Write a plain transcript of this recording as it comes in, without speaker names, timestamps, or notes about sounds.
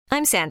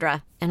I'm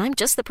Sandra, and I'm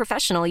just the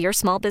professional your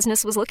small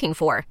business was looking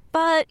for.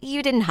 But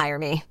you didn't hire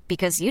me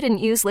because you didn't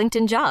use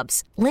LinkedIn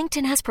Jobs.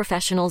 LinkedIn has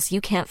professionals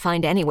you can't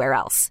find anywhere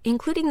else,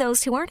 including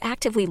those who aren't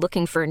actively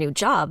looking for a new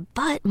job,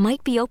 but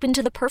might be open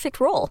to the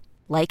perfect role,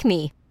 like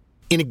me.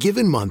 In a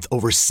given month,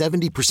 over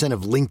 70%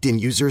 of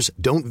LinkedIn users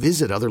don't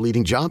visit other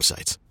leading job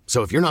sites.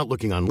 So if you're not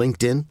looking on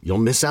LinkedIn, you'll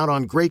miss out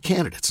on great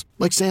candidates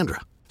like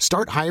Sandra.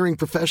 Start hiring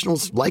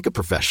professionals like a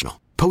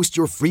professional. Post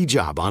your free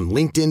job on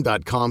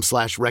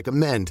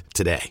linkedin.com/recommend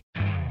today.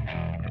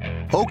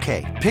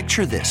 Okay,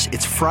 picture this.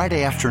 It's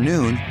Friday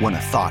afternoon when a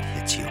thought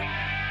hits you.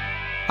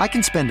 I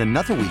can spend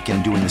another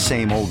weekend doing the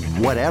same old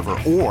whatever,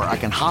 or I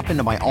can hop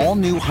into my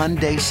all-new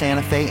Hyundai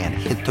Santa Fe and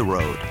hit the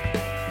road.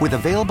 With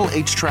available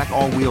H-Track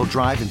all-wheel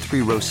drive and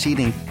 3-row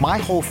seating, my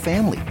whole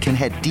family can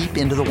head deep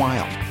into the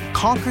wild.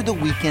 Conquer the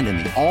weekend in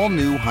the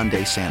all-new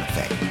Hyundai Santa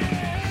Fe.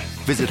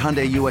 Visit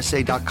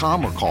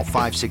HyundaiUSA.com or call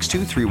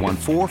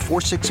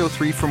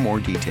 562-314-4603 for more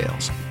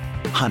details.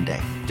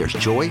 Hyundai, there's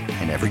joy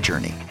in every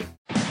journey.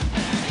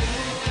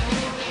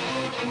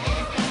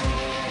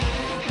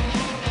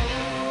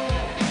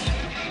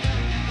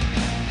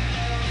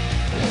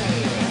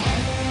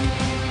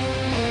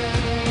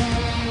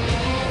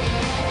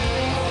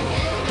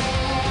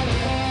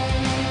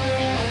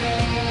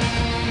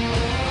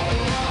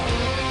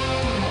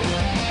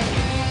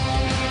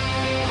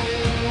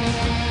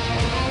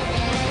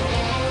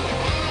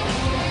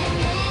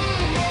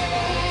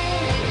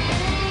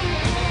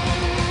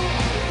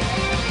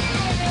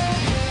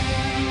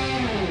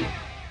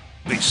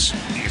 This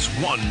is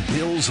One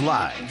Bills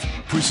Live,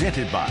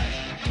 presented by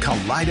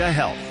Kaleida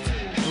Health.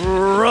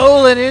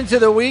 Rolling into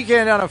the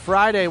weekend on a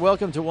Friday.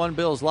 Welcome to One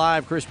Bills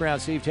Live. Chris Brown,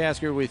 Steve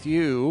Tasker with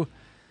you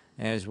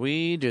as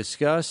we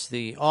discuss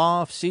the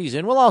off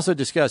season. We'll also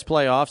discuss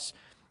playoffs,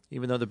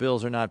 even though the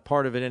Bills are not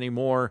part of it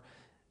anymore.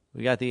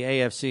 We got the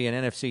AFC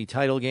and NFC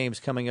title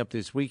games coming up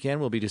this weekend.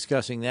 We'll be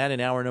discussing that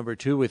in hour number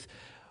 2 with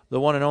the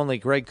one and only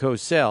Greg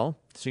Cosell,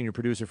 senior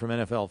producer from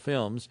NFL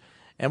Films.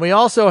 And we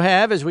also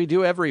have, as we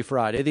do every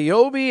Friday, the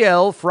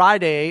OBL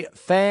Friday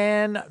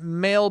fan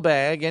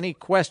mailbag. Any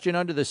question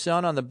under the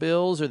sun on the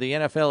Bills or the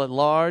NFL at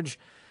large,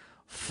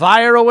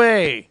 fire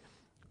away.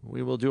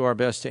 We will do our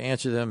best to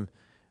answer them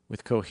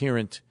with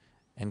coherent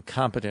and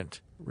competent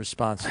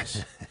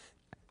responses.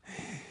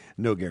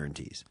 No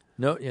guarantees.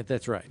 No, yeah,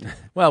 that's right.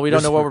 Well, we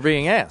don't know what we're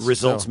being asked.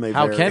 Results so may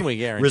vary. How can we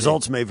guarantee?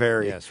 Results may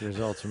vary. Yes,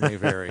 results may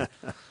vary.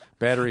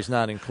 Batteries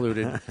not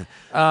included.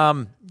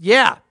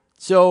 Yeah.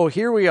 So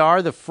here we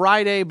are, the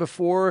Friday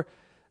before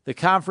the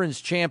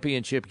conference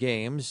championship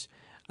games.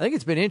 I think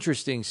it's been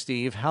interesting,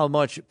 Steve, how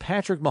much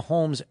Patrick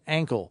Mahomes'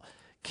 ankle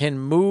can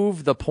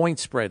move the point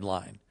spread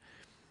line.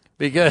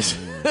 Because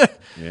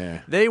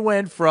they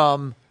went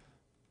from,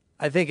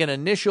 I think, an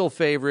initial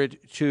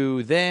favorite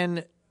to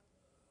then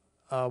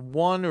a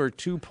 1 or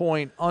 2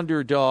 point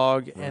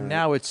underdog, and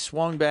now it's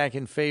swung back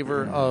in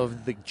favor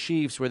of the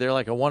Chiefs, where they're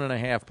like a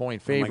 1.5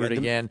 point favorite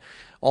again.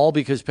 All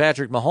because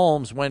Patrick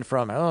Mahomes went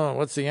from,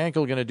 what's the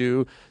ankle going to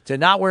do, to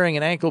not wearing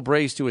an ankle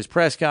brace to his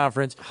press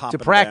conference, to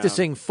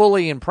practicing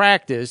fully in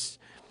practice.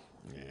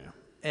 Yeah.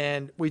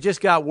 And we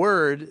just got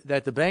word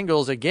that the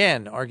Bengals,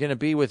 again, are going to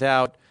be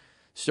without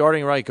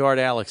starting right guard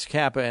Alex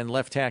Kappa and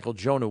left tackle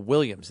Jonah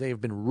Williams. They have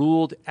been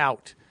ruled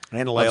out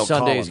of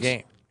Sunday's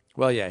game.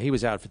 Well, yeah, he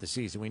was out for the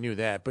season. We knew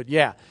that. But,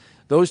 yeah,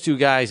 those two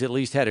guys at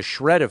least had a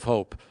shred of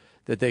hope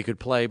that they could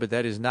play, but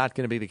that is not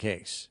going to be the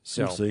case.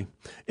 So we'll see.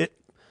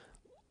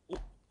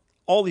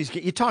 All these,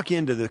 you talk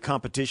into the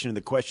competition and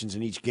the questions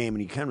in each game,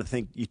 and you kind of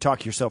think you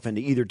talk yourself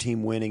into either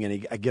team winning,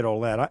 and I get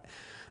all that.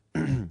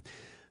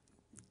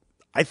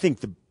 I think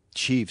the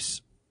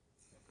Chiefs,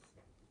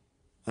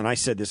 and I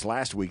said this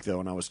last week, though,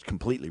 and I was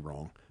completely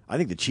wrong. I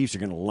think the Chiefs are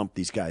going to lump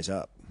these guys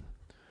up.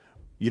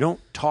 You don't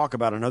talk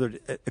about another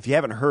 – if you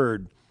haven't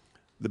heard,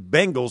 the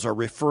Bengals are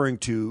referring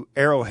to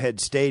Arrowhead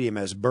Stadium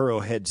as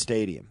Burrowhead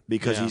Stadium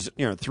because he's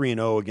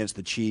 3-0 against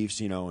the Chiefs,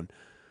 and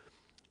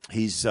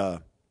he's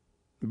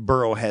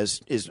Burrow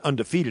is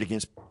undefeated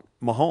against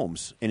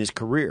Mahomes in his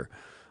career.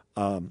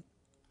 If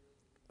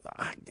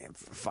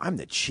I'm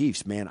the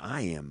Chiefs, man,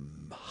 I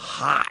am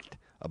hot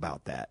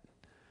about that.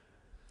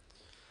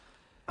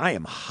 I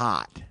am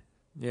hot.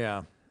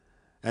 Yeah.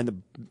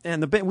 And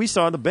we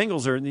saw the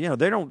Bengals are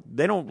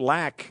they don't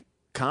lack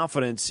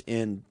confidence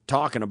in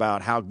talking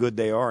about how good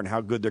they are and how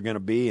good they're going to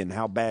be and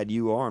how bad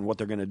you are and what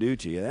they're going to do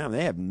to you.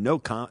 They have no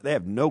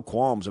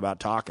qualms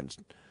about talking.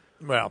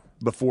 Well,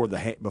 before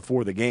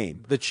the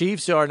game. The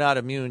Chiefs are not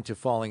immune to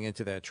falling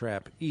into that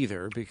trap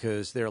either,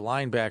 because their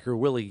linebacker,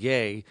 Willie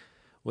Gay,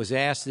 was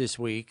asked this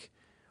week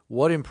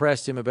what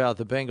impressed him about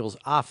the Bengals'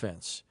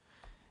 offense.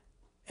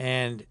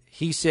 And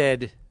he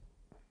said,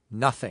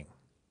 nothing.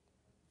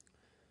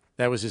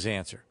 That was his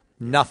answer.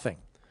 Nothing.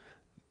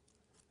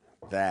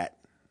 I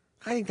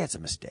think that's a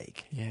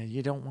mistake. Yeah,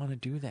 you don't want to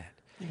do that.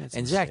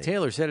 And Zach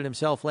Taylor said it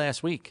himself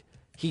last week.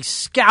 He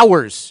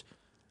scours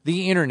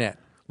the internet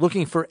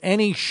looking for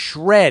any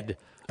shred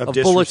of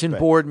bulletin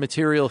board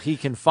material he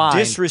can find.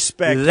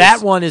 Disrespect.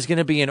 That one is going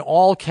to be in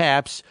all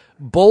caps,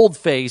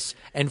 boldface,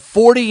 and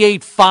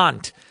 48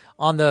 font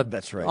on the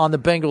That's right. on the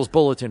Bengals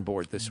bulletin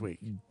board this week.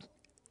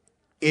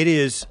 It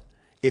is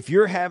if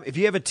you have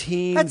a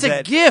team That's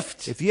a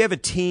gift. If you have a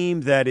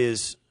team that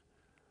is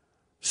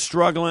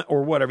struggling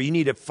or whatever, you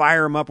need to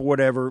fire them up or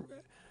whatever.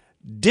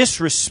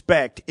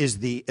 Disrespect is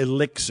the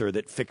elixir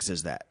that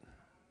fixes that.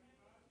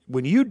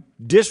 When you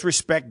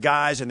disrespect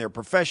guys and their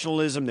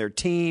professionalism, their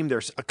team,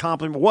 their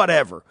accomplishment,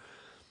 whatever,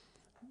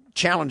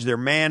 challenge their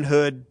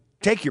manhood,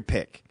 take your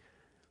pick.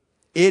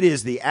 It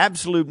is the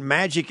absolute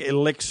magic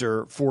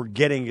elixir for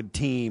getting a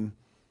team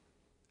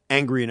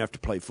angry enough to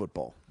play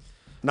football.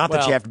 Not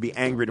that you have to be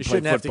angry to play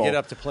football. You shouldn't have to get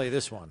up to play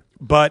this one.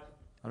 But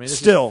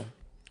still,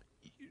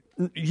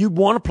 you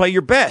want to play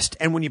your best.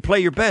 And when you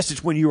play your best,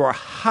 it's when you are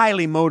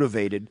highly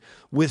motivated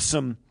with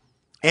some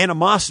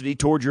animosity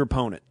towards your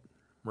opponent.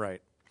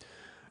 Right.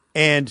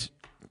 And,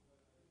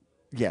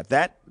 yeah,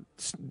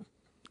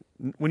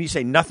 when you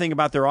say nothing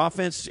about their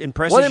offense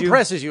impresses you. What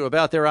impresses you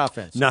about their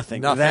offense?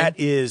 Nothing. That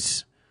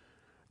is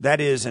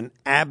an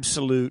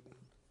absolute,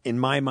 in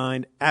my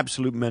mind,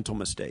 absolute mental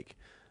mistake.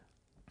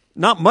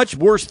 Not much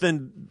worse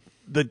than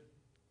the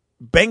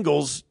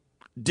Bengals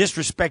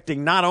disrespecting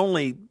not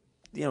only,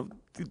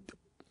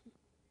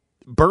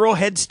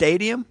 Burrowhead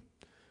Stadium.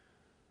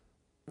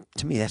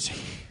 To me, that's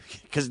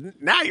because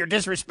now you're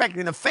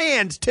disrespecting the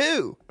fans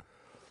too.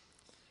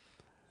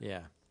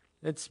 Yeah,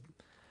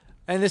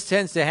 and this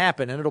tends to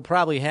happen, and it'll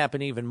probably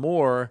happen even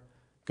more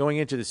going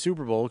into the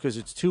Super Bowl because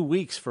it's 2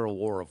 weeks for a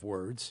war of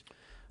words.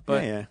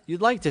 But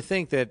you'd like to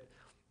think that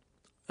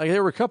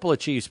there were a couple of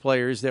Chiefs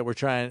players that were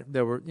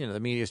the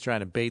media's trying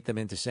to bait them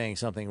into saying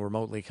something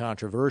remotely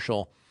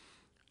controversial,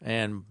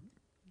 and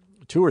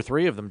 2 or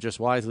 3 of them just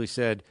wisely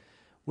said,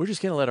 "We're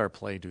just going to let our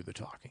play do the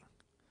talking."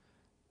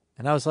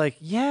 And I was like,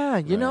 yeah,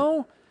 you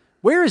know,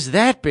 where has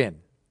that been?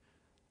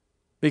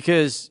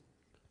 Because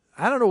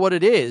I don't know what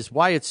it is,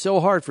 why it's so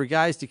hard for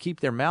guys to keep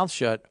their mouths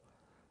shut.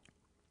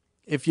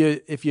 If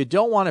you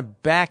don't want to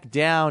back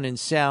down and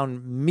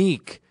sound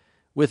meek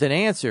with an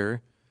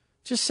answer,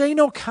 just say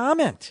no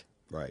comment.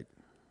 Right.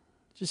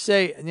 Just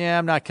say, yeah,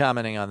 I'm not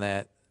commenting on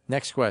that.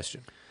 Next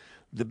question.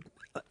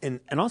 And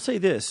I'll say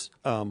this.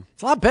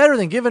 It's a lot better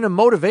than giving them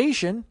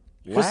motivation,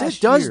 because it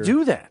does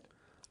do that.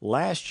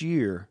 Last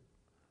year,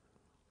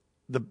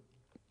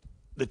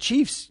 the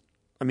Chiefs,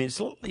 I mean, it's,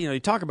 you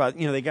talk about,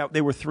 they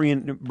were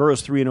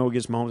Burrow's 3-0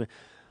 against Mahomes.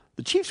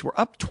 The Chiefs were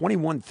up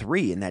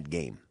 21-3 in that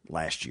game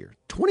last year.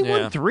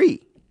 21-3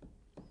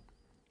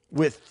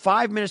 with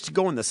 5 minutes to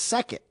go in the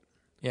second.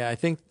 Yeah, I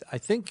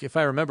think if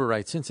I remember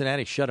right,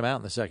 Cincinnati shut them out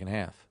in the second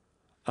half.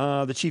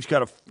 The Chiefs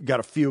got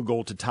a field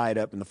goal to tie it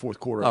up in the fourth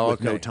quarter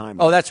with no time.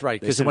 Oh, that's right,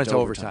 because it went to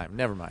overtime.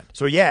 Never mind.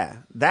 So, yeah,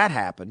 that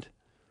happened.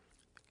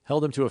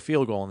 Held them to a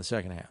field goal in the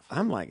second half.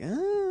 I'm like,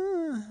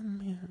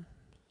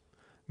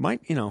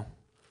 might,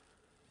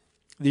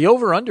 The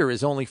over-under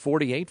is only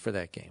 48 for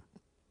that game,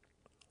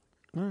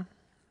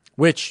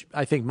 which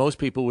I think most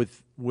people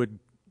would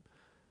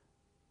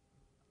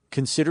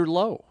consider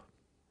low,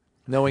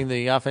 knowing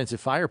the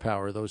offensive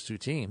firepower of those two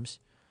teams.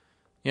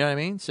 You know what I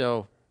mean?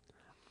 So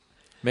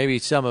maybe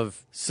some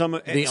of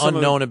the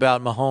unknown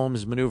about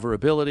Mahomes'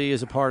 maneuverability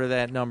is a part of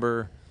that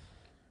number,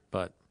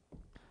 but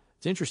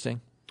it's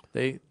interesting.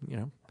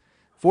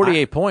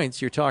 48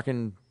 points, you're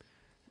talking.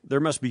 There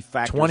must be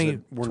factors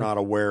that we're not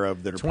aware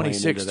of that are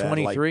 26, playing into that.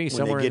 23, like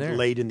somewhere when they in get there.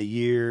 late in the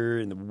year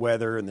and the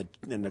weather and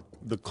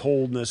the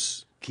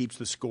coldness keeps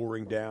the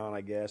scoring down,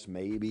 I guess,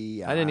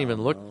 maybe. I didn't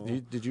even look.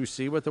 Did you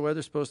see what the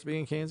weather's supposed to be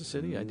in Kansas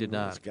City? I did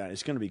not.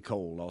 It's going to be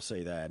cold, I'll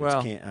say that.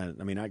 Well,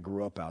 I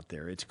grew up out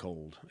there. It's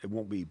cold. It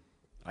won't be.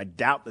 I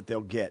doubt that they'll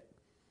get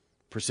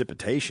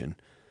precipitation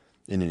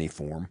in any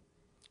form.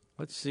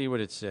 Let's see what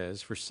it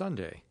says for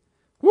Sunday.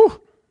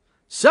 Woo!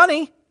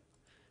 Sunny.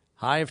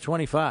 High of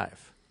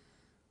 25.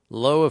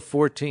 Low of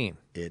 14.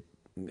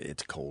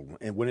 It's cold.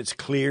 And when it's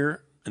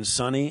clear and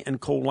sunny and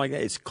cold like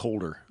that, it's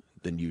colder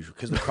than usual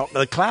because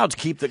the clouds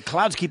keep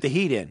the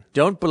heat in.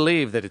 Don't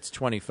believe that it's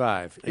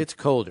 25. It's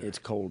colder. It's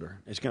colder.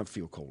 It's going to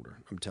feel colder.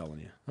 I'm telling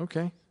you.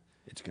 Okay.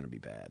 It's going to be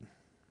bad.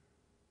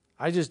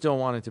 I just don't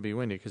want it to be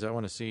windy because I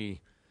want to see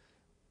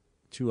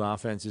two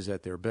offenses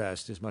at their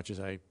best as much as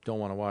I don't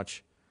want to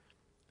watch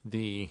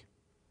the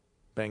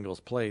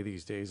Bengals play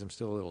these days. I'm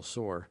still a little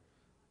sore.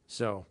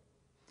 So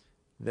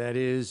that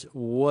is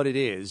what it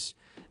is.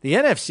 The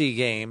NFC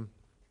game,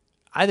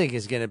 I think,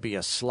 is going to be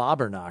a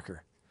slobber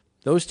knocker.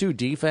 Those two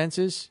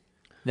defenses.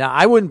 Now,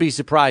 I wouldn't be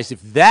surprised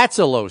if that's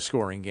a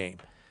low-scoring game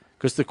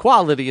because the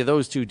quality of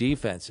those two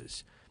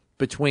defenses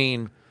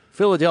between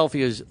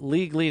Philadelphia's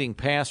league-leading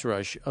pass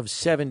rush of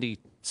 70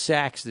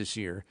 sacks this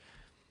year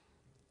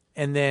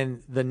and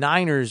then the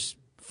Niners'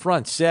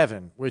 front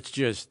seven, which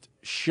just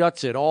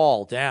shuts it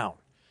all down.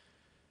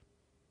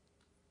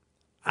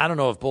 I don't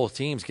know if both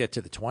teams get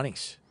to the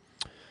 20s.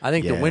 I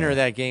think the winner of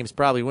that game is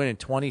probably winning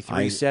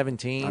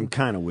 23-17. I'm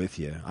kind of with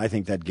you. I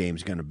think that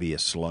game's going to be a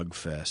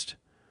slugfest.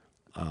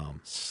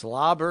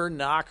 Slobber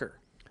knocker.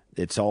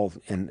 It's all,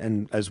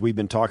 and as we've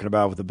been talking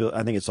about with the Bill,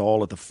 I think it's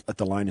all at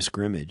the line of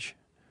scrimmage.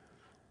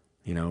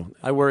 You know,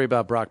 I worry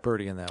about Brock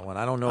Purdy in that one.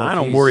 I don't know. I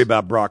don't worry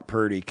about Brock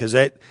Purdy because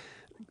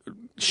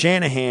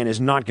Shanahan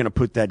is not going to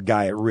put that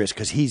guy at risk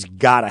because he's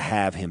got to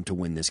have him to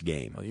win this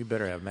game. Well, you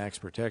better have max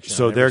protection.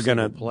 So they're going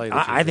to.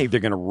 I think they're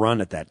going to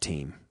run at that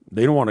team.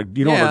 They don't want to.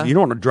 You don't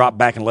want to drop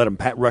back and let them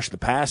rush the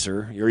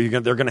passer, or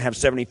they're going to have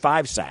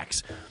 75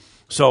 sacks.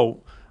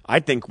 So I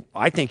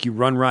think you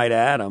run right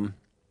at them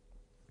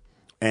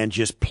and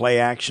just play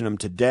action them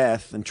to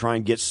death and try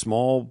and get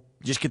small.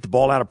 Just get the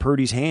ball out of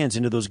Purdy's hands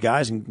into those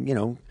guys,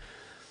 and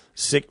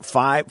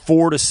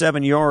 4 to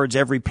 7 yards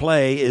every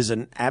play is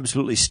an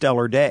absolutely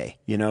stellar day.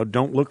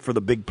 Don't look for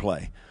the big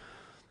play.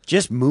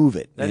 Just move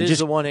it. That is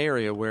the one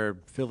area where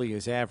Philly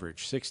is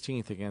average,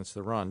 16th against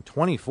the run,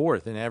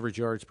 24th in average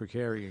yards per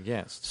carry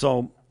against.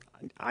 So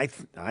I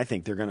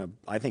think they're going to.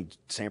 I think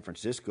San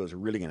Francisco's are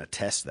really going to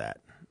test that.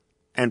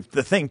 And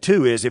the thing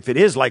too is, if it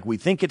is like we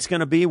think it's going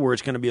to be, where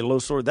it's going to be a low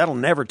score, that'll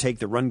never take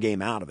the run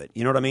game out of it.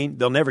 You know what I mean?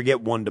 They'll never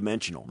get one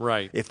dimensional.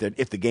 Right. If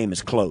the game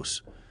is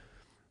close.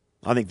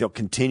 I think they'll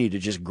continue to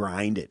just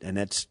grind it, and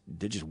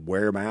they just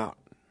wear them out,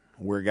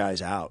 wear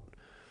guys out.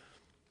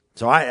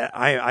 So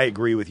I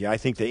agree with you. I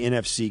think the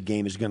NFC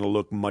game is going to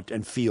look much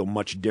and feel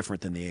much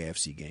different than the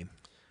AFC game.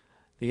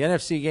 The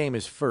NFC game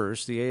is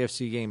first. The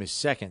AFC game is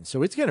second.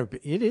 So it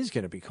is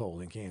going to be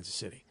cold in Kansas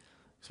City.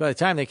 So by the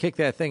time they kick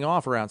that thing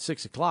off around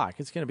 6 o'clock,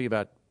 it's going to be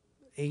about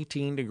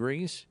 18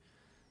 degrees.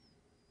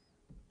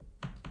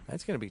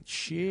 That's going to be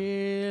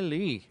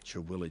chilly.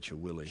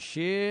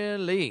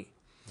 Chilly.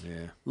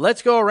 Yeah.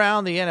 Let's go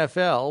around the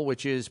NFL,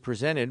 which is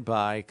presented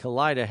by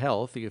Kaleida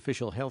Health, the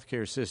official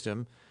healthcare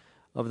system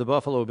of the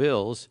Buffalo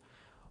Bills.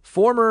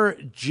 Former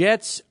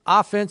Jets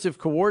offensive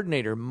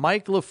coordinator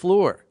Mike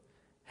LaFleur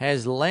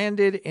has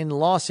landed in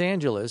Los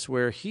Angeles,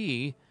 where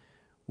he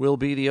will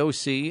be the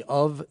OC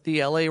of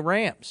the LA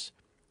Rams.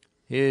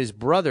 His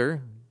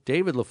brother,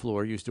 David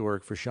LaFleur, used to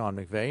work for Sean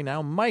McVay.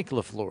 Now Mike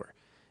LaFleur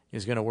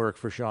is going to work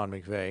for Sean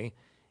McVay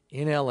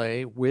in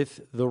LA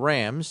with the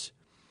Rams.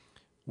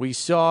 We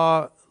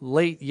saw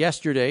late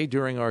yesterday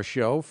during our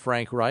show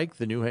Frank Reich,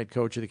 the new head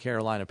coach of the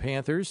Carolina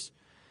Panthers.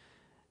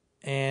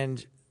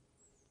 And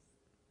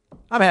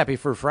I'm happy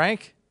for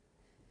Frank.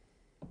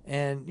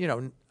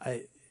 And,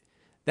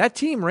 that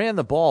team ran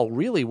the ball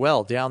really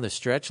well down the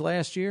stretch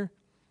last year.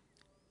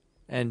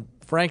 And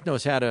Frank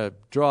knows how to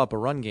draw up a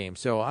run game.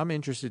 So I'm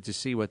interested to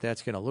see what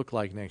that's going to look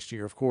like next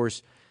year. Of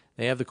course,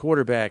 they have the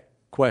quarterback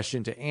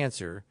question to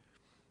answer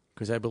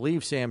because I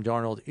believe Sam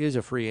Darnold is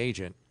a free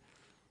agent,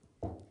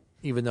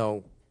 even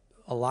though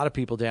a lot of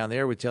people down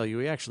there would tell you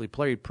he actually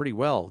played pretty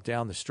well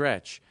down the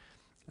stretch.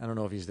 I don't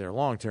know if he's their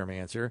long-term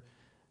answer.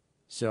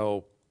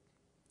 So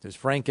does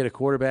Frank get a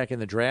quarterback in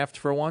the draft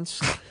for once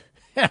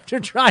after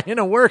trying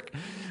to work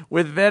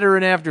with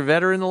veteran after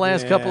veteran the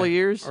last couple of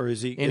years? Or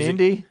is he in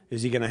Indy?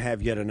 Is he going to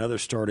have yet another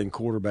starting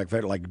quarterback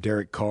veteran like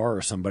Derek Carr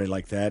or somebody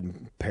like that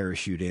and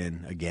parachute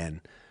in again?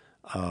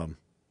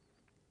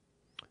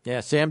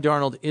 Yeah, Sam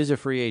Darnold is a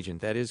free agent.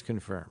 That is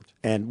confirmed.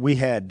 And we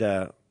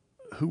had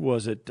who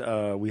was it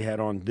we had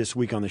on this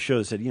week on the show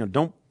that said,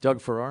 don't – Doug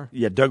Farrar?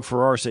 Yeah, Doug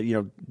Farrar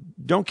said,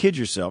 don't kid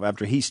yourself.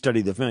 After he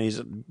studied the film, he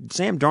said,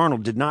 Sam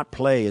Darnold did not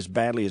play as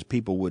badly as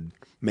people would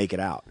make it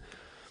out.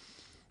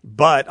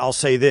 But I'll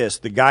say this,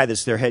 the guy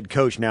that's their head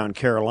coach now in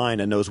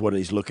Carolina knows what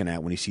he's looking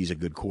at when he sees a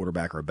good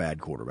quarterback or a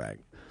bad quarterback.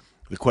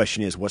 The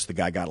question is, what's the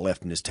guy got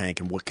left in his tank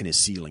and what can his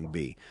ceiling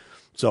be?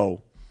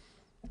 So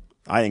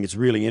I think it's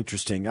really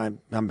interesting.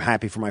 I'm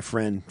happy for my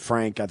friend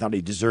Frank. I thought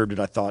he deserved it.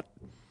 I thought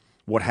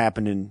what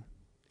happened in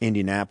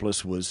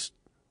Indianapolis was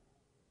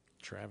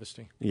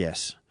travesty.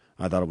 Yes.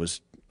 I thought it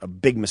was a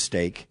big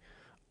mistake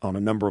on a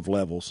number of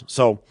levels.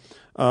 So,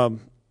 and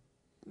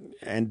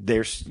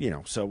there's,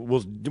 so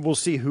we'll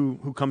see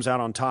who comes out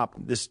on top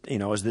this,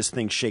 as this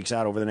thing shakes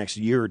out over the next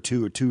year or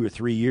 2 or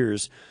 3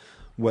 years,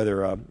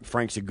 whether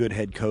Frank's a good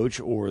head coach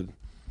or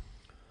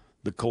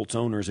the Colts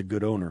owner is a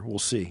good owner. We'll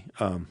see.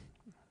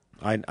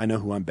 I know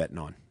who I'm betting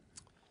on.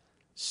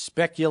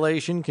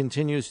 Speculation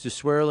continues to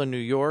swirl in New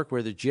York,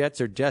 where the Jets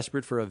are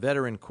desperate for a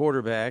veteran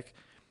quarterback,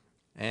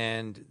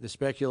 and the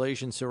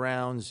speculation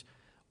surrounds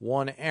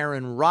one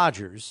Aaron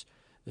Rodgers.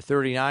 The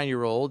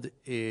 39-year-old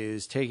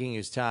is taking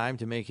his time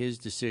to make his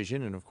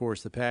decision, and of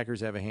course the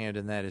Packers have a hand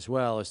in that as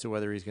well as to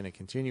whether he's going to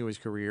continue his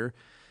career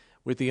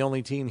with the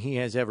only team he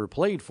has ever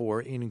played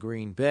for in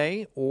Green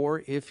Bay,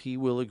 or if he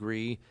will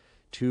agree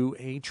to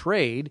a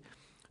trade.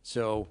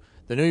 So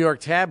the New York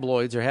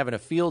tabloids are having a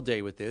field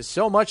day with this,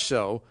 so much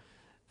so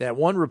that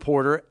one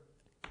reporter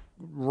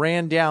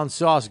ran down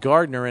Sauce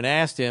Gardner and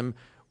asked him,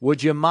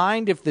 would you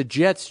mind if the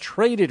Jets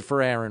traded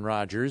for Aaron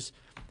Rodgers?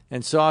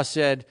 And Sauce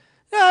said,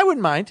 I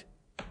wouldn't mind.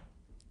 If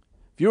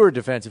you were a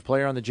defensive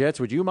player on the Jets,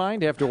 would you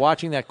mind after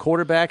watching that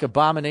quarterback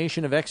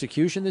abomination of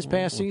execution this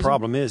past season? The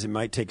problem is it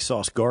might take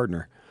Sauce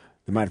Gardner.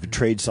 They might have to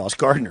trade Sauce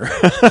Gardner.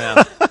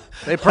 Yeah.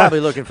 They're probably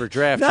looking for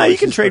draft choices. You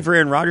can trade for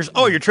Aaron Rodgers.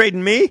 Oh, you're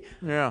trading me?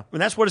 Yeah.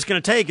 And that's what it's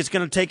going to take. It's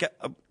going to take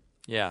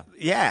Yeah.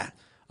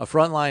 a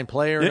frontline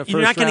player in a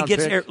You're not going to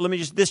get you're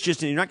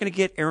not going to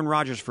get Aaron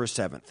Rodgers for a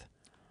 7th.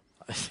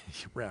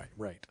 Right.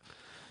 Right.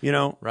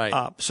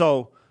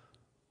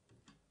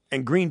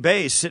 And Green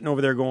Bay is sitting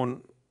over there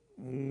going,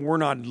 we're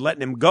not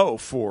letting him go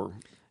for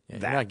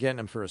You're not getting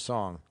him for a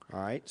song. All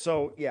right.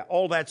 So, yeah,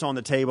 all that's on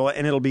the table,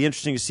 and it'll be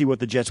interesting to see what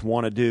the Jets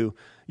want to do.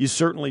 You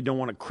certainly don't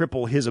want to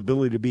cripple his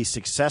ability to be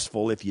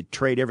successful if you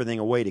trade everything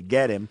away to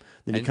get him.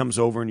 Then he comes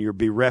over and you're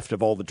bereft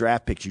of all the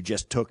draft picks you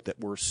just took that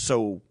were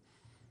so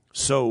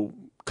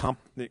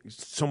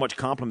much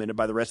complimented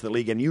by the rest of the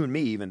league, and you and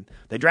me even.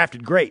 They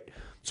drafted great.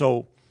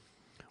 So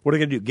what are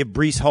they going to do, give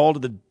Breece Hall to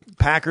the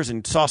Packers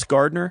and Sauce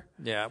Gardner?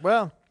 Yeah,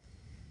 well,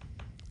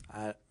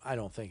 I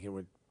don't think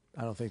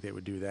they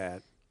would do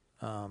that.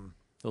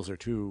 Those are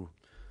two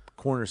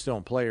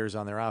cornerstone players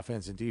on their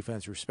offense and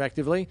defense,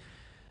 respectively.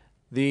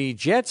 The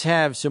Jets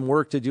have some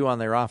work to do on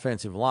their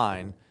offensive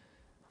line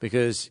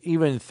because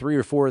even 3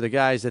 or 4 of the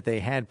guys that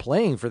they had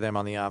playing for them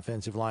on the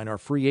offensive line are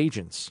free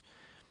agents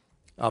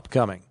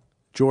upcoming.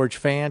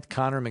 George Fant,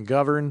 Connor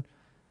McGovern,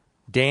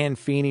 Dan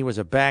Feeney was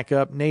a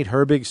backup. Nate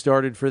Herbig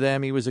started for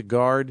them. He was a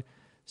guard.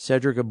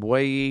 Cedric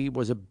Abweyi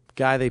was a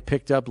guy they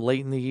picked up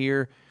late in the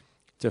year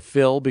to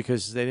fill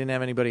because they didn't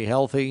have anybody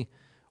healthy.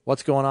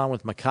 What's going on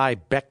with Mekhi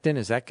Becton?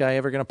 Is that guy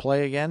ever going to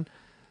play again?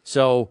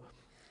 So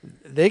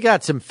they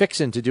got some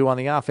fixing to do on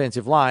the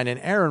offensive line. And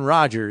Aaron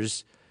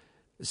Rodgers,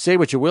 say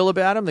what you will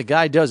about him, the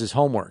guy does his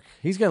homework.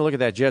 He's going to look at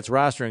that Jets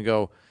roster and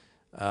go,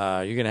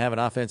 you're going to have an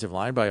offensive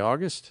line by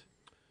August?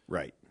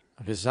 Right.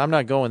 Because I'm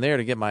not going there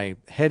to get my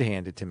head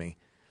handed to me.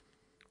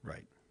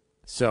 Right.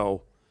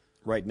 So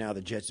right now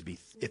the Jets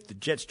if the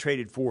Jets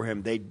traded for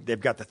him,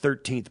 they've got the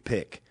 13th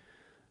pick.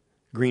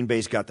 Green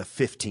Bay's got the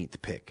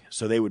 15th pick.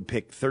 So they would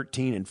pick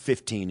 13 and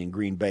 15 in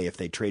Green Bay if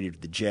they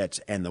traded the Jets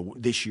and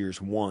this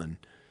year's 1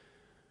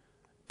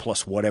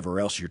 plus whatever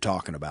else you're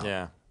talking about.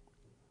 Yeah.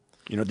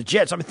 You know, the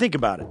Jets, think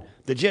about it.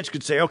 The Jets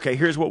could say, okay,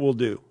 here's what we'll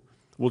do.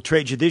 We'll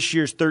trade you this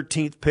year's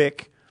 13th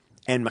pick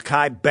and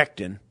Mekhi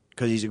Becton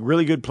because he's a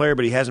really good player,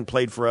 but he hasn't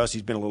played for us.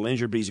 He's been a little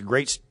injured, but he's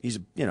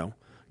a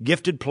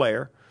gifted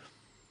player.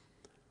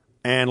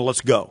 And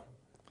let's go.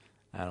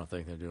 I don't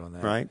think they're doing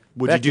that. Right?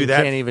 Would Becton you do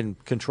that? Can't even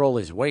control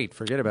his weight.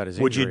 Forget about his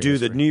injury. Would you do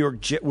the New York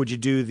Jet? Would you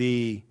do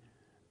the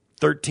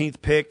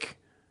 13th pick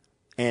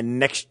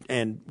and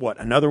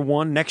another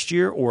one next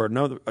year, or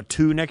a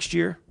 2 next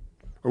year,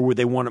 or would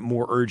they want it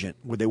more urgent?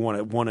 Would they want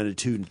a 1 and a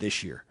 2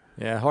 this year?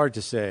 Yeah, hard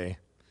to say.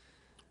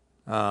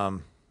 Yeah,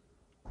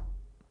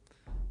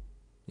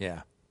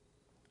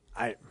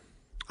 I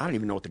don't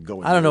even know what to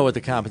go. I don't know what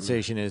the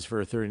compensation is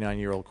for a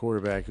 39-year-old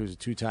quarterback who's a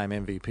 2-time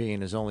MVP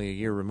and is only a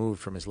year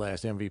removed from his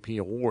last MVP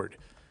award.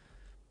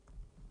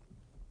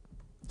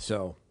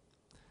 So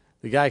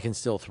the guy can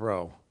still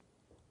throw.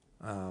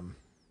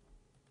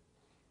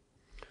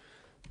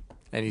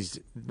 And he's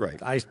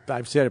right.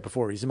 I've said it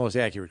before. He's the most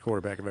accurate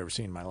quarterback I've ever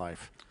seen in my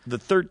life. The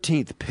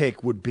 13th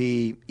pick would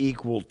be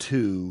equal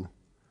to,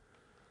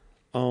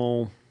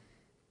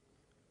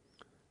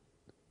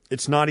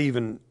 it's not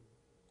even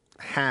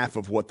half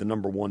of what the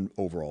number 1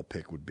 overall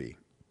pick would be.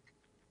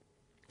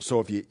 So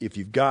if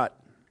you've got,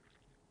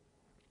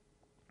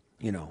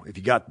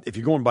 if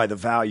you're going by the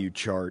value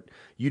chart,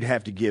 you'd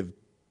have to give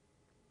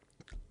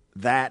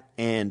that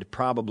and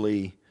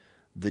probably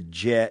the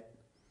Jet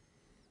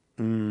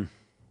 2,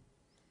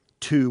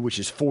 which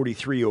is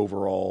 43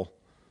 overall,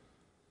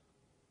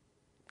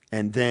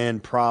 and then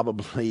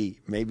probably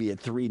maybe a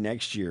 3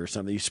 next year or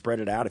something. You spread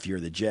it out if you're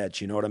the Jets.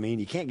 You know what I mean?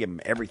 You can't give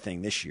them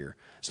everything this year.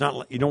 It's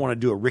not. You don't want to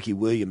do a Ricky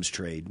Williams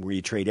trade where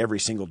you trade every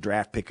single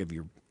draft pick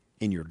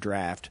in your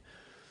draft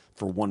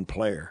for one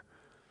player,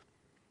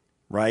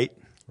 right?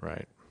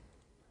 Right.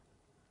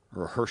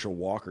 Or a Herschel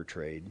Walker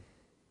trade.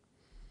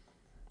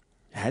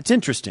 That's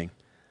interesting.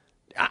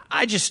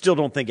 I just still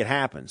don't think it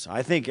happens.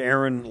 I think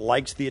Aaron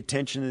likes the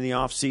attention in the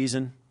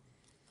offseason.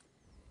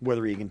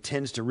 Whether he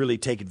intends to really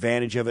take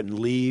advantage of it and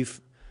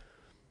leave.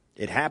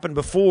 It happened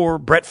before.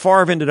 Brett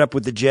Favre ended up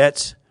with the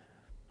Jets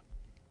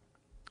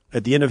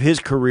at the end of his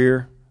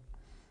career.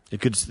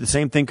 The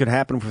same thing could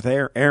happen with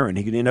Aaron.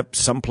 He could end up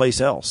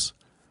someplace else.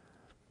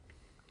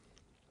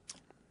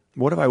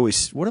 What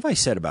have I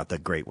said about the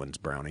great ones,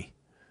 Brownie?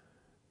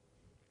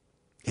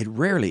 It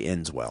rarely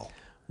ends well.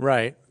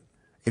 Right.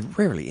 It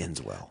rarely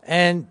ends well.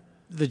 And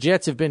the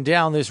Jets have been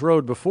down this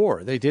road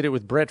before. They did it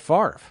with Brett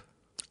Favre.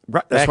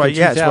 Right. That's what I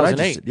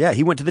just said. Yeah,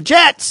 he went to the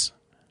Jets.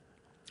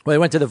 Well, they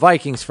went to the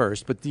Vikings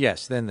first, but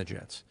yes, then the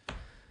Jets.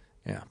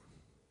 Yeah.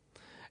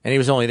 And he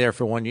was only there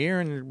for 1 year,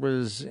 and it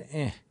was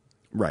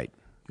Right.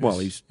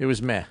 It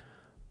was meh.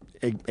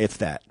 If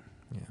that.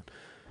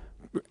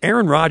 Yeah.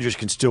 Aaron Rodgers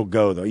can still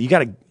go, though.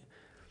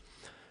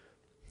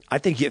 I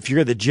think if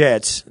you're the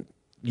Jets,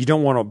 you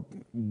don't want to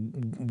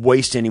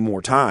waste any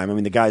more time. I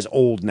mean, the guy's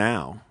old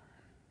now.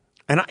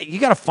 And you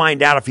got to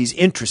find out if he's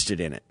interested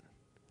in it.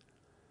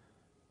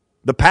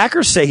 The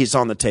Packers say he's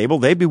on the table.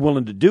 They'd be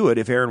willing to do it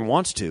if Aaron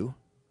wants to.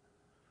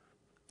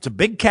 It's a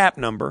big cap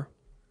number.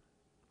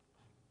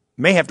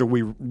 May have to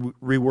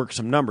rework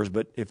some numbers,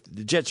 but if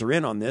the Jets are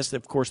in on this,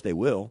 of course they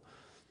will.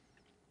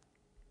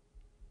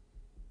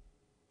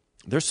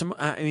 There's some,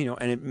 and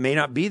it may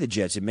not be the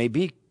Jets. It may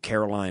be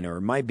Carolina or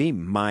it might be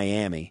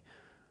Miami,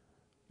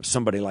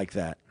 somebody like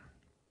that.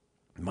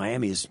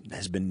 Miami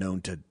has been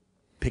known to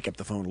pick up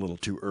the phone a little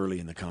too early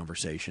in the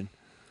conversation.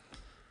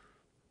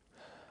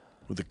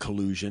 with the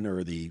collusion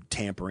or the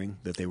tampering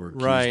that they were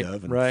accused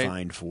of and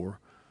fined for.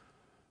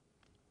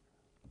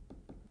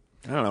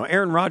 I don't know.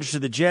 Aaron Rodgers to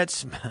the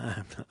Jets?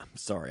 I'm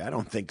sorry, I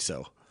don't think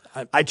so.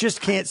 I just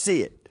can't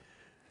see it.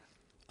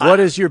 What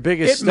is your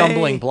biggest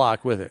stumbling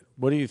block with it?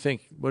 What do you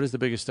think? What is the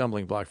biggest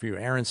stumbling block for you?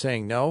 Aaron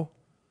saying no?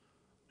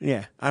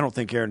 Yeah, I don't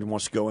think Aaron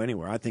wants to go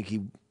anywhere. I think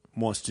he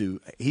wants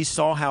to. He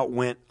saw how it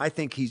went. I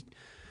think he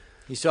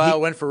saw how it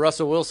went for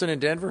Russell Wilson in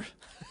Denver?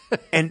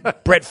 And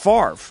Brett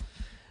Favre.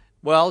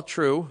 Well,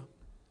 true.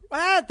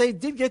 Well, they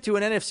did get to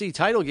an NFC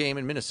title game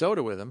in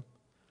Minnesota with him,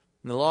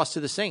 and they lost to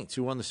the Saints,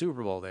 who won the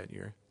Super Bowl that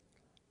year.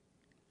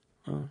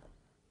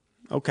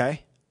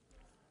 Okay.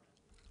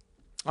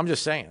 I'm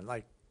just saying,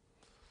 like,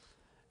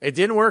 it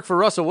didn't work for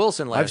Russell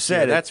Wilson last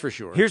year. That's for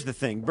sure. Here's the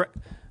thing,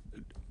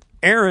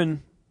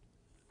 Aaron.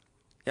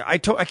 I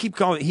keep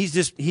calling. He's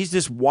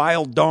this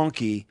wild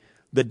donkey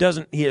that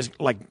doesn't. He has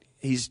like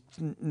he's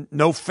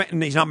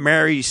not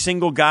married. He's a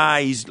single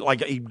guy. He's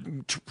like he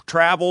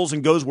travels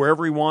and goes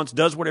wherever he wants,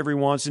 does whatever he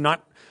wants, and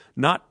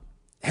not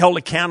held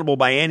accountable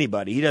by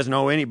anybody. He doesn't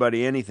owe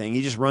anybody anything.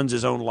 He just runs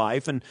his own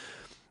life,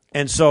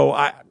 and so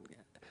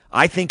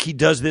I think he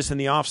does this in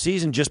the off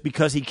season just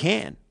because he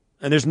can.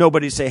 And there's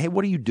nobody to say, "Hey,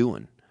 what are you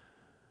doing?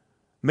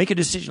 Make a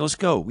decision. Let's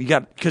go."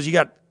 Because you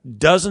got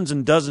dozens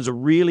and dozens of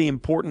really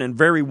important and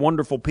very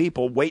wonderful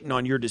people waiting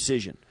on your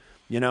decision.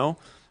 You know,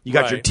 you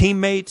got your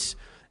teammates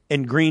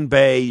in Green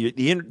Bay,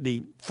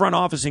 the front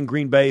office in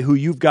Green Bay, who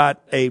you've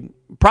got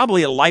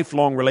probably a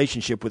lifelong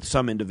relationship with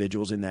some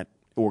individuals in that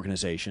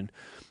organization,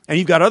 and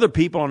you've got other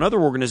people in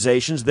other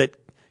organizations that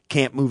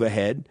can't move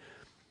ahead.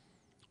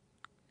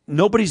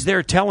 Nobody's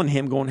there telling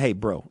him, going, "Hey,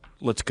 bro,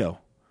 let's go."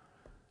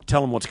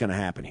 Tell him what's going to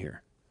happen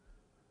here.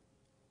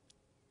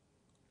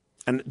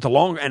 And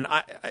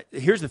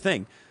here's the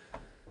thing.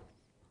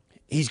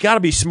 He's got to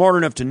be smart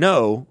enough to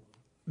know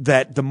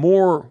that the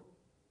more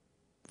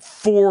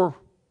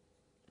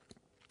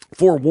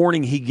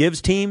forewarning he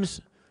gives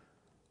teams,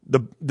 the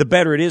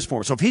better it is for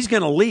him. So if he's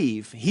going to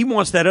leave, he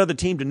wants that other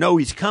team to know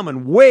he's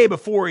coming way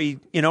before he,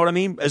 you know what I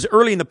mean, as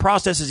early in the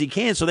process as he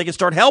can, so they can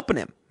start helping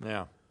him.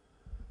 Yeah.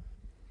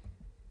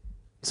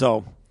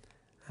 So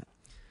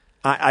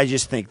I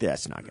just think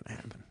that's not going to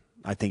happen.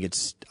 I think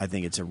it's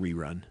a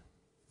rerun.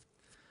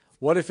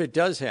 What if it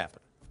does happen?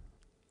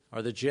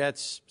 Are the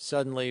Jets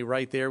suddenly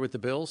right there with the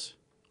Bills?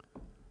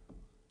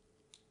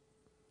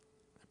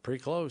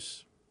 Pretty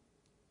close.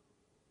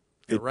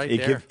 They're right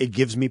there. It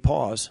gives me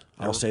pause.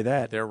 I'll say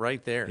that. They're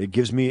right there.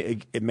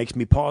 It makes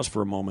me pause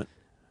for a moment.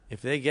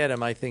 If they get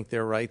him, I think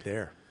they're right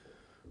there.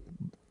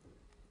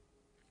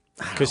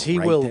 Because he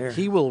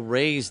will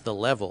raise the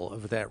level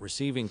of that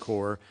receiving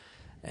core,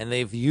 and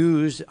they've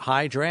used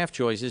high draft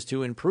choices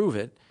to improve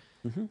it.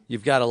 Mm-hmm.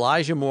 You've got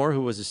Elijah Moore,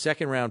 who was a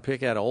second-round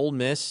pick out of Ole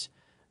Miss.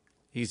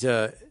 He's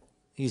an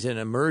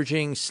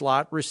emerging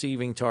slot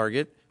receiving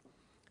target.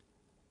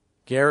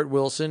 Garrett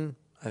Wilson,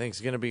 I think, is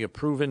going to be a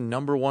proven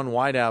number one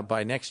wideout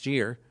by next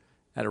year.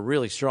 Had a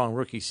really strong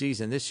rookie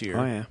season this year.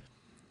 Oh, yeah.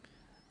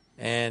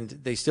 And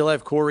they still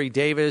have Corey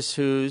Davis,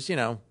 who's,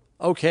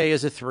 okay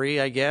as a 3,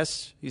 I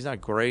guess. He's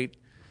not great.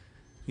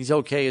 He's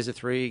okay as a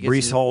 3.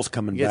 Breece Hall's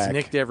coming back. Gets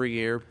nicked every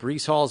year.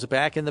 Breece Hall's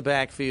back in the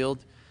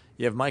backfield.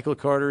 You have Michael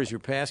Carter as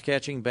your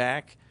pass-catching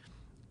back.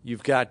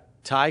 You've got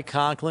Ty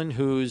Conklin,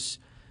 who's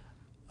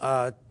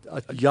a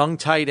young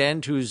tight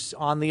end who's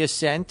on the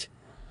ascent.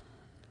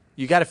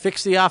 You got to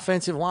fix the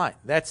offensive line.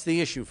 That's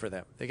the issue for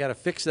them. They got to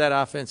fix that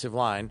offensive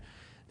line.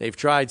 They've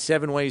tried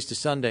 7 ways to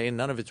Sunday, and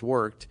none of it's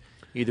worked,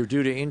 either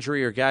due to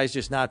injury or guys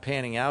just not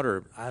panning out,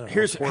 or I don't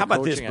know. How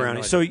about this,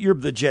 Brownie? So you're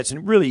the Jets,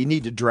 and really you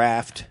need to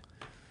draft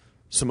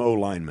some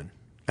O-linemen,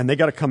 and they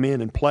got to come in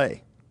and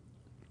play.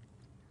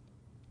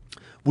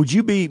 Would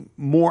you be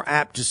more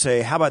apt to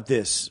say, how about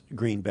this,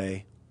 Green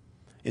Bay?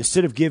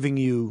 Instead of giving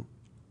you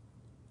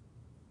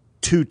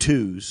 2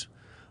 2s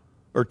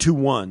or 2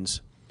 1s,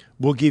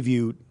 we'll give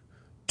you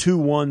 2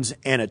 1s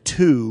and a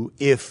 2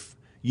 if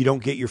you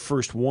don't get your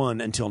first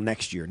one until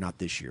next year, not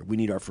this year. We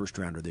need our first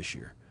rounder this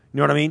year. You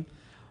know what I mean?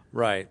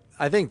 Right.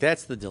 I think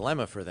that's the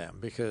dilemma for them,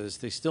 because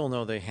they still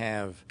know they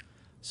have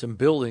some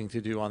building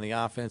to do on the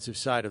offensive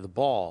side of the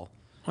ball.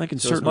 I can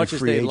certainly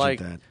free agent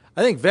that.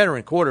 I think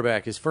veteran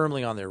quarterback is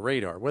firmly on their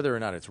radar. Whether or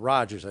not it's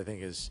Rodgers, I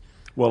think, is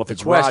if the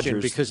it's question,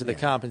 Rodgers, because of the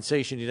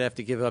compensation you'd have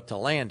to give up to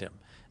land him.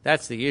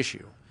 That's the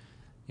issue.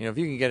 If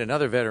you can get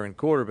another veteran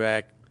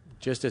quarterback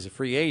just as a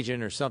free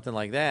agent or something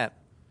like that,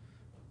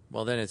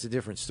 well, then it's a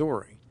different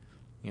story.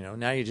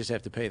 Now you just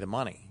have to pay the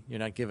money. You're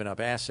not giving up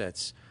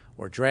assets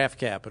or draft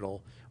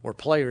capital or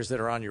players that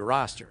are on your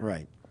roster.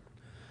 Right.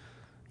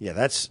 Yeah,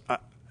 that's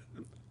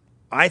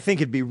I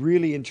think it'd be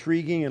really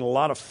intriguing and a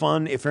lot of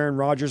fun if Aaron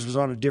Rodgers was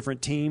on a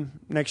different team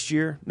next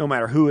year, no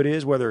matter who it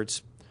is, whether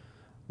it's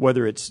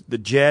the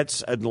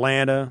Jets,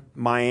 Atlanta,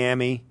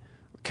 Miami,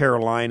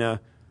 Carolina,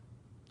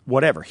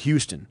 whatever,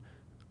 Houston.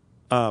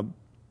 I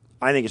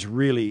think it's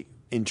really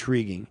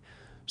intriguing.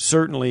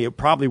 Certainly, it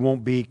probably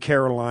won't be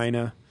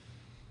Carolina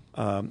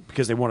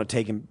because they want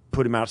to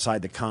put him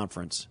outside the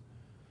conference.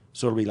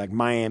 So it'll be like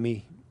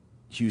Miami,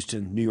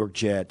 Houston, New York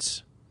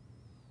Jets,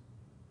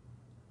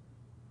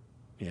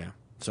 Yeah.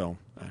 So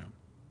I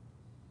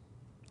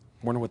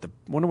wonder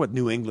what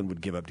New England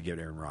would give up to get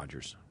Aaron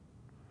Rodgers.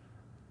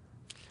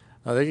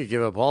 Oh, they could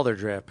give up all their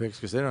draft picks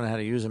because they don't know how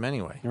to use them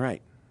anyway.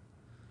 Right.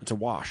 It's a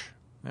wash.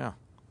 Yeah.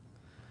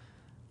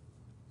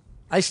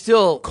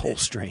 Cole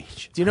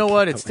Strange. Do you know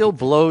what? It still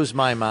blows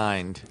my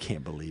mind.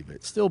 Can't believe it.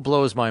 It still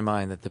blows my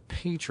mind that the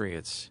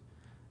Patriots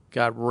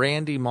got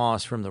Randy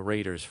Moss from the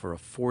Raiders for a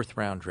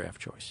 4th-round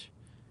draft choice.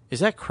 Is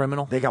that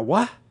criminal? They got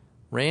what?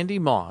 Randy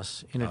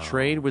Moss in a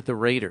trade with the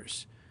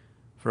Raiders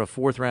for a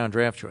 4th-round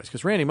draft choice.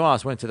 Because Randy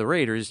Moss went to the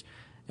Raiders,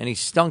 and he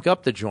stunk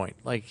up the joint.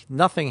 Like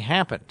nothing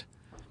happened.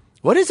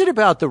 What is it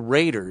about the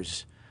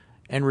Raiders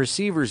and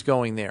receivers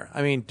going there?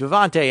 I mean,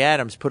 Devontae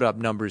Adams put up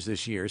numbers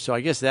this year, so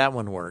I guess that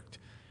one worked.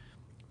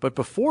 But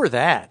before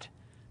that,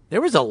 there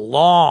was a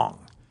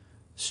long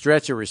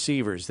stretch of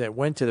receivers that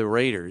went to the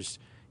Raiders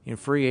in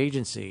free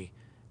agency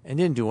and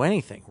didn't do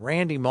anything.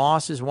 Randy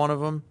Moss is one of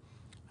them.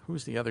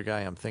 Who's the other guy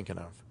I'm thinking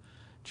of?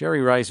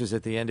 Jerry Rice was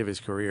at the end of his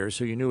career,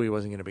 so you knew he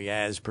wasn't going to be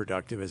as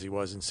productive as he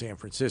was in San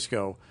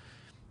Francisco.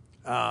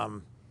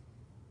 I'm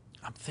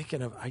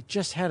thinking of, I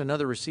just had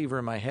another receiver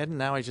in my head, and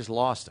now I just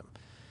lost him,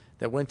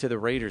 that went to the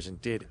Raiders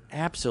and did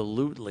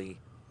absolutely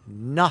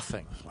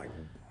nothing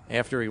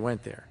after he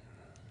went there.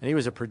 And he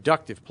was a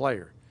productive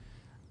player.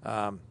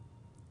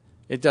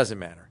 It doesn't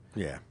matter.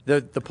 Yeah.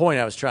 The point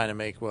I was trying to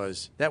make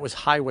was that was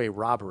highway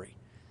robbery.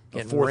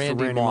 Getting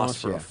Randy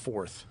Moss for a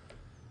 4th.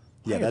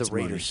 Yeah, Why are that's the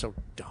Raiders money. so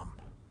dumb?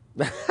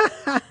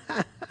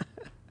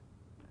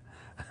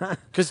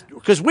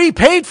 Because we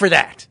paid for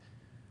that.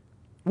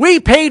 We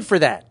paid for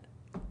that.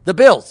 The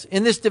Bills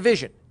in this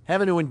division,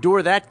 having to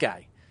endure that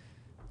guy.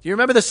 Do you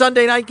remember the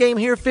Sunday night game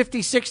here,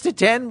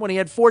 56-10, when he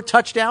had 4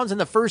 touchdowns in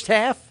the first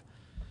half?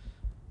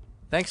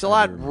 Thanks a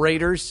lot,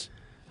 Raiders.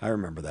 I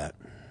remember that.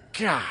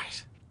 God,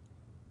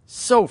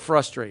 so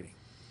frustrating.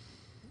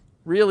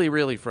 Really,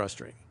 really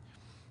frustrating.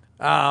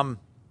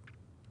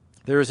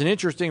 There is an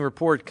interesting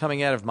report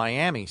coming out of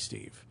Miami,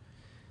 Steve,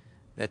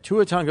 that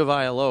Tua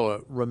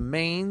Tagovailoa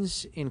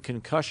remains in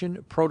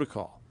concussion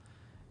protocol,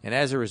 and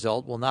as a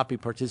result will not be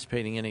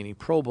participating in any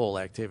Pro Bowl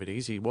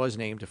activities. He was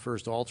named a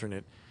first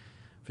alternate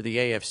for the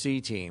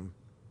AFC team.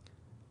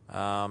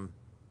 But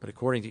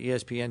according to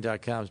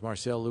ESPN.com's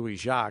Marcel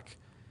Louis-Jacques,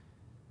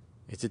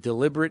 it's a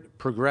deliberate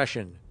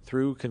progression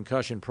through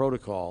concussion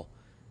protocol.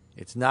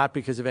 It's not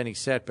because of any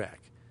setback.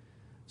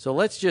 So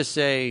let's just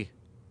say,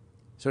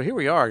 so here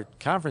we are,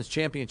 conference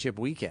championship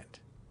weekend.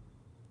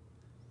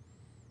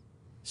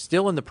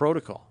 Still in the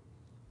protocol.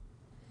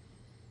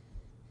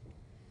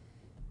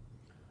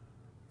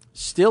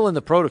 Still in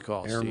the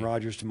protocol, Aaron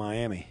Rodgers to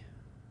Miami.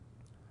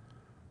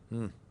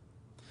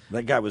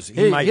 That guy was.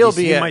 He might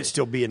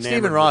still be enamored.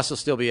 Stephen Ross will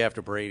still be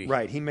after Brady.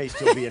 Right. He may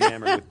still be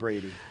enamored with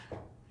Brady.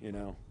 You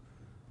know.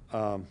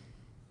 I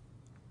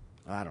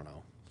don't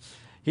know.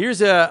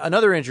 Here's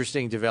another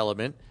interesting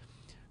development.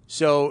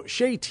 So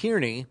Shea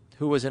Tierney,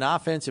 who was an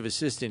offensive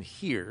assistant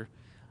here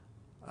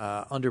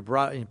under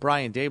Brian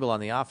Daboll on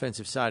the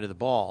offensive side of the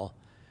ball,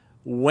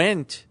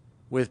 went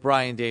with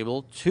Brian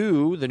Daboll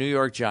to the New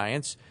York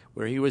Giants,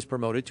 where he was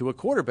promoted to a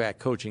quarterback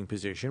coaching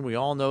position. We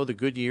all know the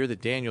good year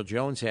that Daniel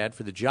Jones had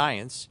for the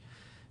Giants.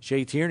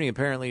 Shea Tierney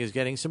apparently is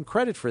getting some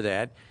credit for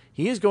that.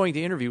 He is going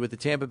to interview with the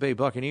Tampa Bay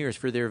Buccaneers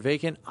for their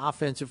vacant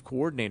offensive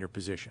coordinator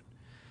position.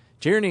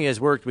 Tierney has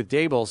worked with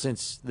Daboll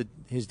since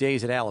his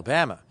days at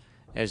Alabama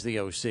as the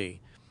OC.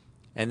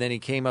 And then he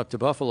came up to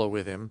Buffalo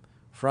with him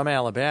from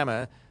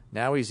Alabama.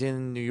 Now he's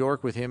in New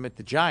York with him at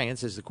the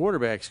Giants as the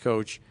quarterback's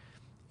coach.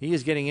 He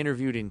is getting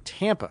interviewed in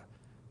Tampa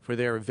for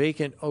their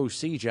vacant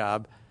OC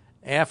job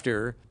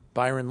after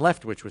Byron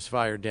Leftwich was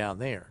fired down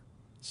there.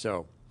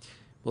 So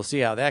we'll see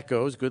how that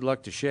goes. Good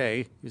luck to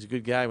Shea. He was a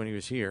good guy when he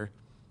was here.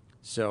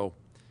 So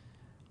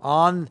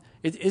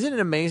isn't it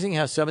amazing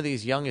how some of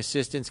these young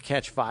assistants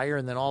catch fire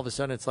and then all of a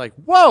sudden it's like,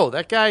 whoa,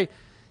 that guy,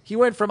 he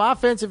went from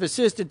offensive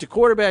assistant to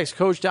quarterback's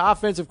coach to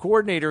offensive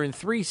coordinator in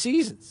 3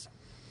 seasons.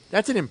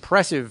 That's an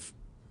impressive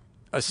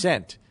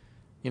ascent,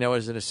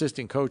 as an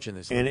assistant coach in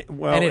this league.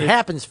 And it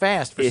happens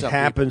fast for some people. It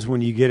happens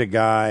when you get a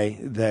guy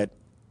that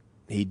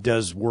he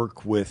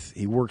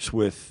works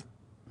with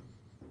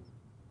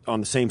on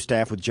the same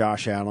staff with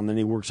Josh Allen, then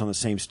he works on the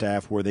same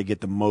staff where they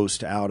get the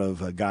most out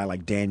of a guy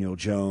like Daniel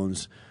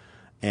Jones,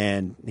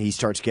 and he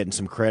starts getting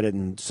some credit,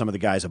 and some of the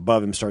guys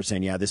above him start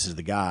saying, yeah, this is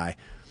the guy.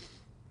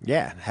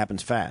 Yeah, it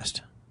happens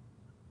fast.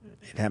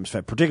 It happens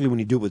fast, particularly when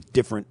you do it with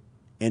different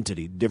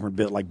entity, different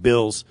bit like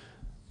Bills,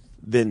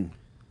 and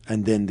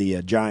then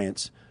the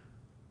Giants.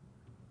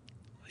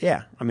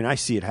 Yeah, I mean, I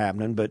see it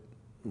happening, but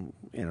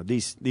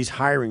these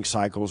hiring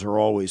cycles are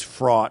always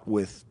fraught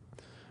with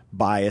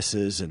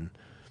biases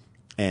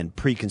and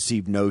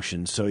preconceived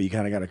notions, so you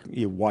kind of got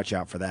to watch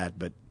out for that.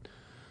 But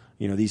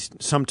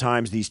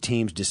sometimes these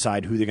teams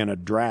decide who they're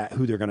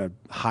going to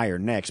hire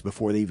next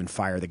before they even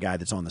fire the guy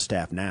that's on the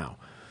staff now,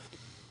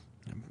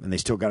 and they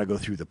still got to go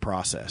through the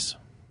process.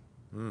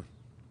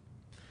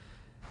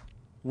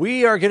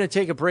 We are going to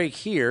take a break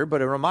here,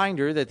 but a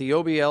reminder that the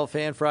OBL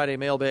Fan Friday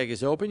mailbag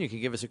is open. You can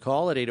give us a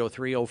call at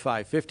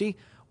 803-0550,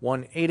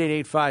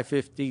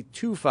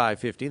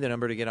 1-888-550-2550, the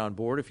number to get on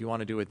board if you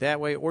want to do it that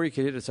way, or you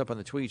can hit us up on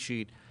the tweet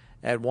sheet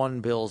at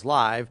One Bills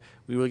Live.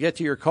 We will get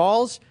to your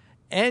calls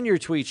and your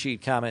tweet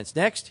sheet comments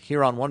next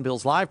here on One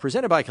Bills Live,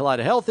 presented by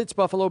Kaleida Health. It's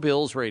Buffalo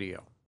Bills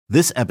Radio.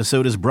 This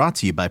episode is brought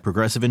to you by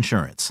Progressive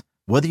Insurance.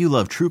 Whether you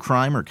love true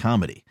crime or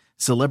comedy,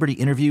 celebrity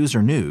interviews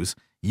or news,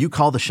 you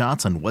call the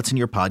shots on what's in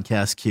your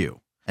podcast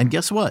queue. And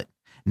guess what?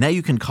 Now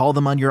you can call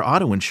them on your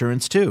auto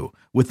insurance too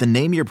with the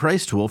Name Your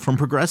Price tool from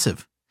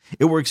Progressive.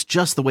 It works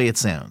just the way it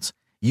sounds.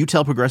 You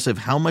tell Progressive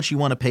how much you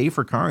want to pay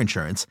for car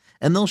insurance,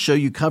 and they'll show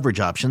you coverage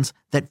options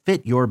that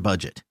fit your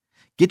budget.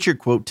 Get your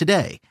quote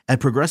today at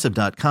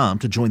Progressive.com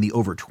to join the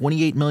over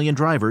 28 million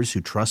drivers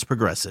who trust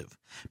Progressive.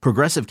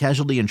 Progressive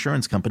Casualty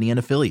Insurance Company and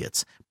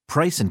Affiliates.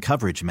 Price and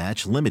coverage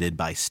match limited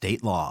by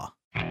state law.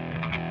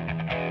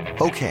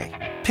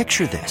 Okay,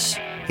 picture this.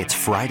 It's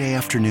Friday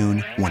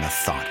afternoon when a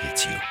thought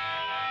hits you.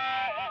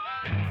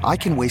 I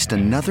can waste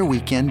another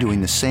weekend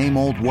doing the same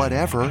old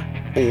whatever,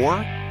 or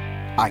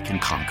I can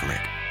conquer it.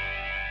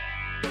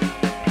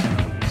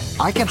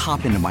 I can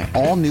hop into my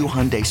all-new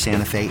Hyundai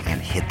Santa Fe and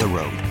hit the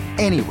road.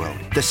 Any road.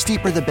 The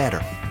steeper, the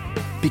better.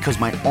 Because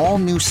my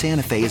all-new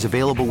Santa Fe is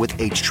available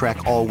with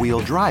H-Track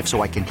all-wheel drive,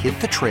 so I can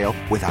hit the trail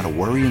without a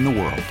worry in the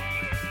world.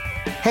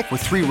 Heck,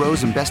 with 3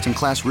 rows and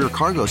best-in-class rear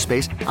cargo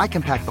space, I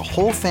can pack the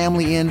whole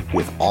family in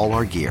with all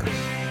our gear.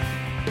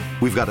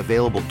 We've got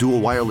available dual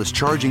wireless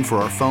charging for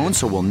our phones,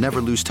 so we'll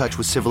never lose touch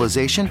with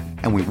civilization,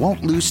 and we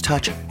won't lose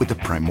touch with the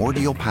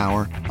primordial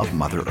power of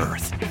Mother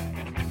Earth.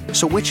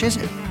 So which is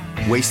it?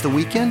 Waste the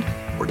weekend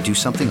or do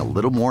something a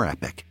little more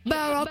epic?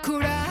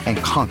 And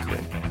conquer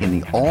it in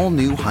the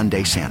all-new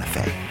Hyundai Santa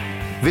Fe.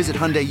 Visit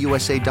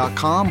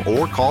HyundaiUSA.com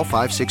or call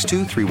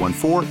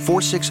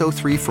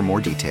 562-314-4603 for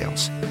more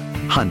details.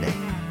 Hyundai,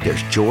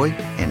 there's joy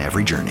in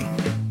every journey.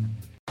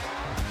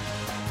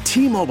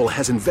 T-Mobile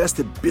has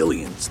invested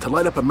billions to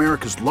light up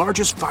America's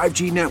largest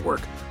 5G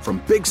network,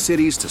 from big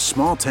cities to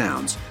small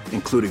towns,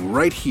 including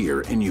right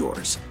here in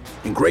yours.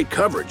 And great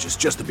coverage is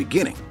just the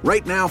beginning.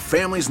 Right now,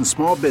 families and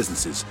small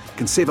businesses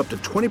can save up to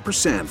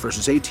 20%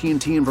 versus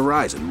AT&T and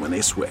Verizon when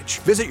they switch.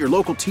 Visit your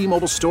local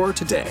T-Mobile store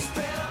today.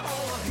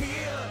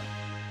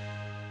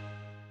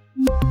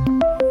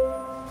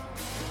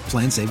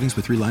 Plan savings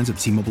with 3 lines of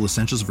T-Mobile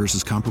Essentials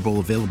versus comparable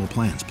available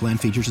plans. Plan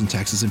features and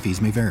taxes and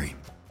fees may vary.